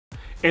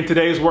In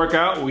today's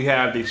workout, we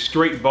have the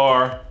straight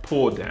bar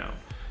pull down.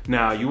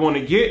 Now, you want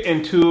to get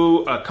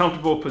into a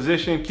comfortable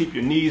position, keep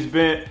your knees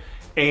bent,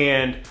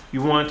 and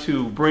you want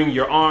to bring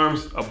your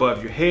arms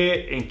above your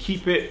head and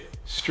keep it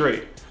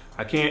straight.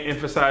 I can't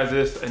emphasize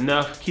this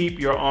enough. Keep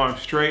your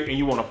arms straight, and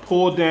you want to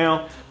pull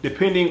down.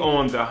 Depending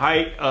on the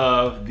height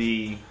of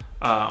the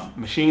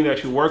machine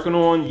that you're working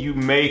on, you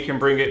can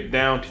bring it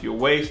down to your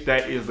waist.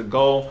 That is the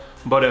goal.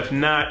 But if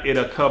not,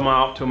 it'll come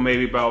out to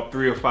maybe about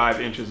 3 or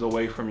 5 inches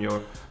away from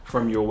your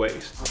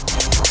waist.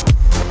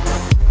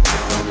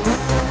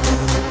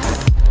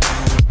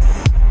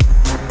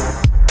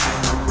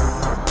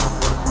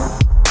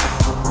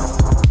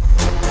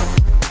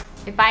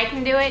 If I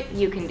can do it,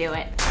 you can do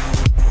it.